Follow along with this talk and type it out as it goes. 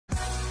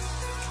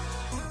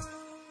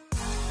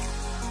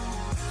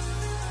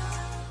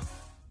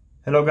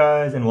Hello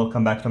guys and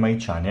welcome back to my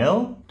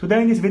channel.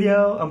 Today in this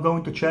video I'm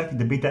going to check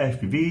the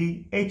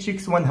BetaFPV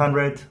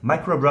HX100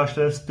 micro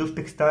brushless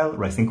toothpick style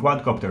racing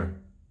quadcopter.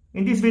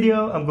 In this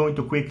video I'm going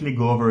to quickly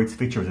go over its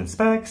features and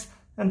specs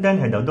and then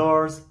head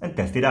outdoors and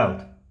test it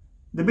out.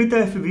 The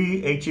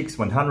BetaFPV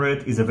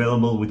HX100 is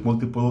available with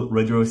multiple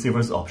radio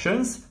receivers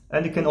options,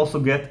 and you can also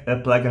get a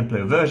plug and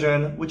play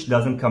version which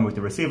doesn't come with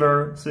a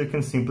receiver, so you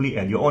can simply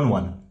add your own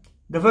one.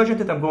 The version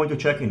that I'm going to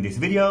check in this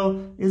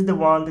video is the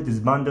one that is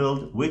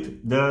bundled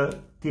with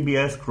the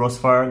TBS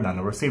Crossfire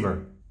Nano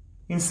receiver.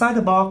 Inside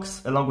the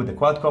box, along with the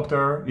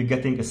quadcopter, you're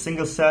getting a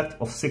single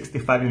set of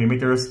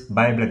 65mm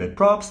bi-bladed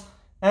props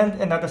and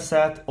another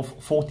set of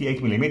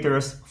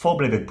 48mm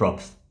four-bladed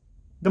props.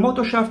 The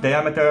motor shaft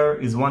diameter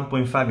is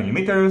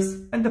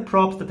 1.5mm and the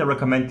props that I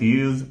recommend to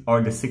use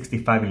are the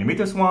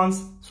 65mm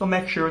ones, so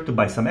make sure to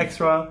buy some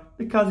extra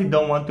because you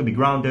don't want to be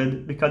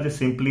grounded because you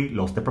simply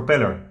lost the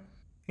propeller.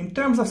 In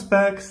terms of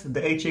specs,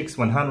 the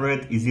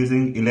HX100 is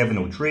using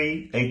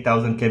 1103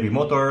 8000 kV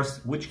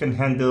motors which can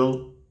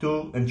handle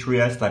 2 and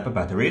 3S Lipo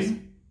batteries.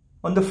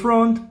 On the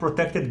front,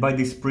 protected by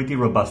this pretty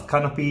robust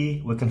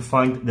canopy, we can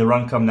find the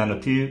Runcam Nano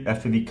 2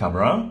 FPV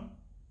camera.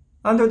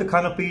 Under the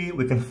canopy,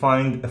 we can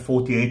find a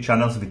 48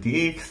 channels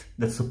VTX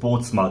that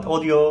supports smart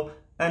audio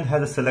and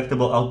has a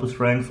selectable output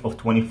strength of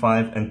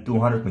 25 and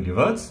 200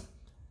 mV.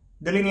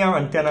 The linear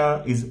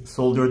antenna is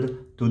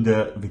soldered to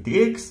the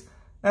VTX,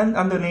 and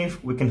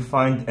underneath we can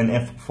find an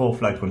F4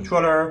 flight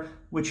controller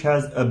which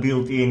has a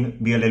built-in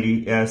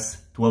BLLES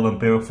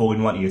 12A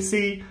 4-in-1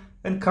 ESC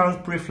and comes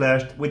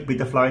pre-flashed with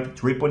Betaflight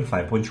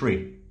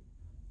 3.5.3.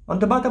 On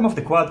the bottom of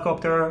the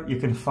quadcopter you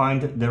can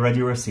find the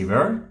radio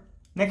receiver.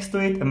 Next to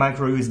it, a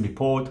micro USB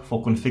port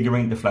for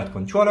configuring the flight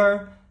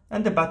controller,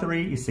 and the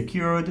battery is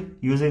secured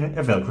using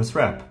a Velcro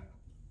strap.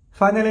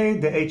 Finally,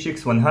 the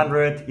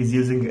HX100 is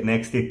using an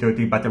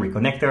XT30 battery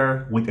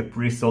connector with a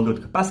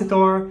pre-soldered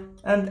capacitor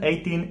and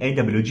 18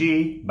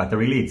 AWG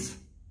battery leads.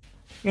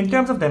 In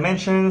terms of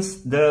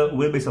dimensions, the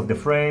wheelbase of the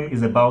frame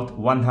is about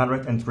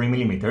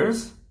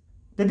 103mm.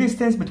 The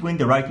distance between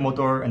the right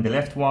motor and the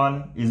left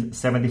one is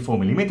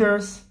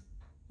 74mm.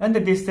 And the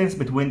distance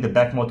between the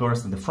back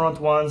motors and the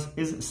front ones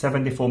is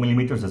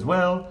 74mm as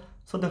well,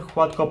 so the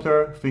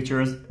quadcopter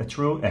features a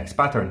true X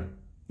pattern.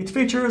 It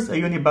features a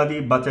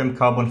unibody bottom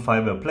carbon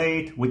fiber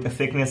plate with a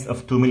thickness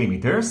of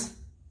 2mm.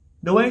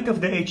 The weight of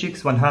the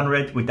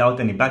HX100 without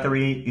any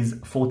battery is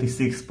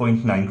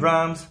 46.9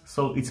 grams,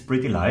 so it's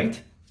pretty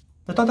light.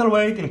 The total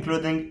weight,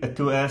 including a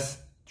 2S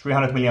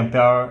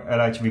 300mAh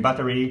LHV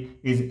battery,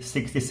 is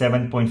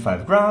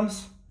 67.5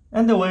 grams.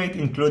 And the weight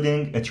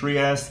including a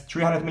 3S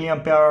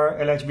 300mAh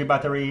LHV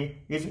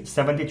battery is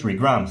 73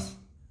 grams.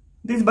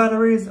 These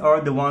batteries are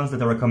the ones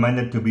that are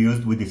recommended to be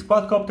used with this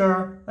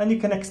quadcopter, and you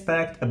can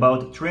expect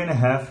about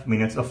 3.5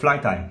 minutes of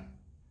flight time.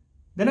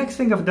 The next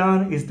thing I've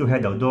done is to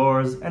head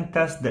outdoors and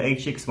test the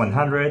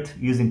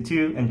HX100 using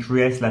 2 and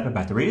 3S Lipo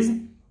batteries.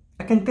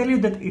 I can tell you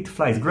that it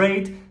flies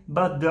great,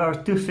 but there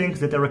are two things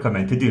that I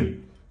recommend to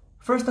do.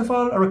 First of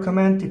all, I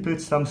recommend to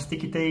put some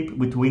sticky tape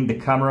between the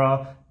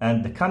camera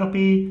and the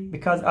canopy,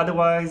 because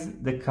otherwise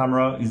the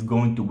camera is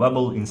going to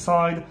wobble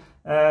inside,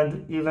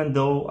 and even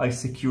though I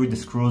secured the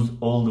screws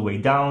all the way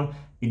down,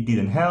 it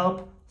didn't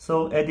help,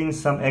 so adding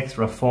some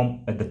extra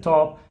foam at the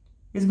top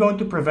is going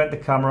to prevent the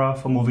camera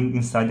from moving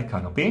inside the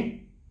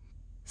canopy.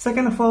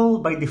 Second of all,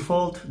 by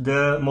default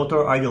the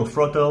motor idle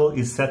throttle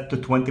is set to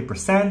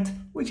 20%,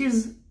 which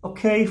is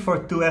okay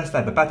for 2S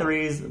Lipo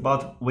batteries,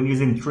 but when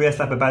using 3S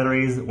Lipo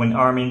batteries, when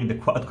arming, the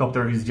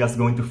quadcopter is just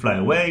going to fly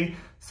away,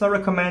 so I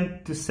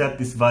recommend to set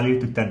this value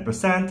to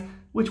 10%,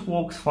 which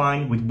works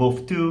fine with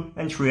both 2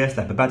 and 3S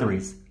Lipo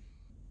batteries.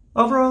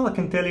 Overall, I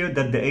can tell you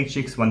that the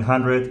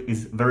HX100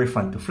 is very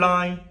fun to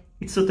fly.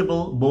 It's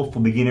suitable both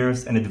for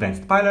beginners and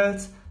advanced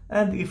pilots,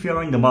 and if you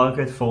are in the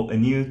market for a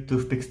new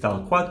toothpick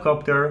style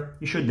quadcopter,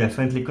 you should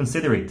definitely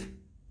consider it.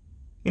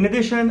 In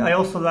addition, I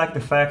also like the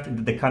fact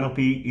that the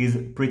canopy is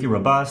pretty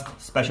robust,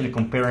 especially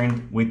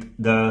comparing with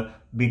the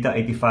Beta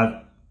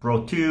 85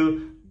 Pro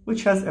 2,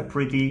 which has a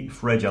pretty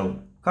fragile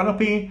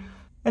canopy.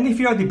 And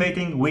if you are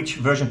debating which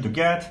version to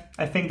get,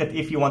 I think that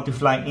if you want to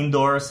fly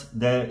indoors,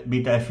 the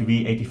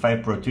BetaFPV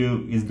 85 Pro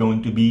 2 is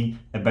going to be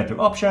a better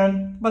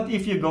option, but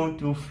if you're going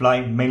to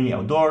fly mainly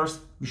outdoors,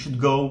 you should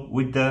go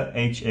with the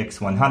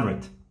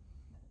HX100.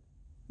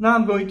 Now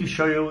I'm going to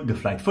show you the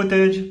flight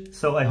footage,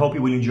 so I hope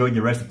you will enjoy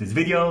the rest of this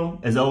video.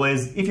 As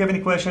always, if you have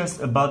any questions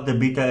about the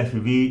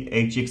BetaFPV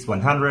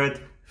HX100,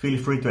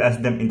 feel free to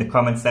ask them in the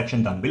comment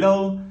section down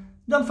below.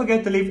 Don't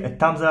forget to leave a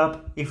thumbs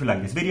up if you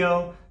like this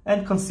video,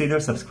 and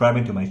consider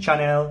subscribing to my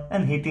channel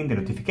and hitting the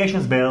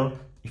notifications bell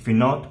if you're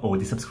not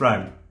already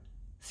subscribed.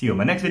 See you in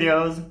my next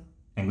videos,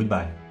 and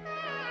goodbye.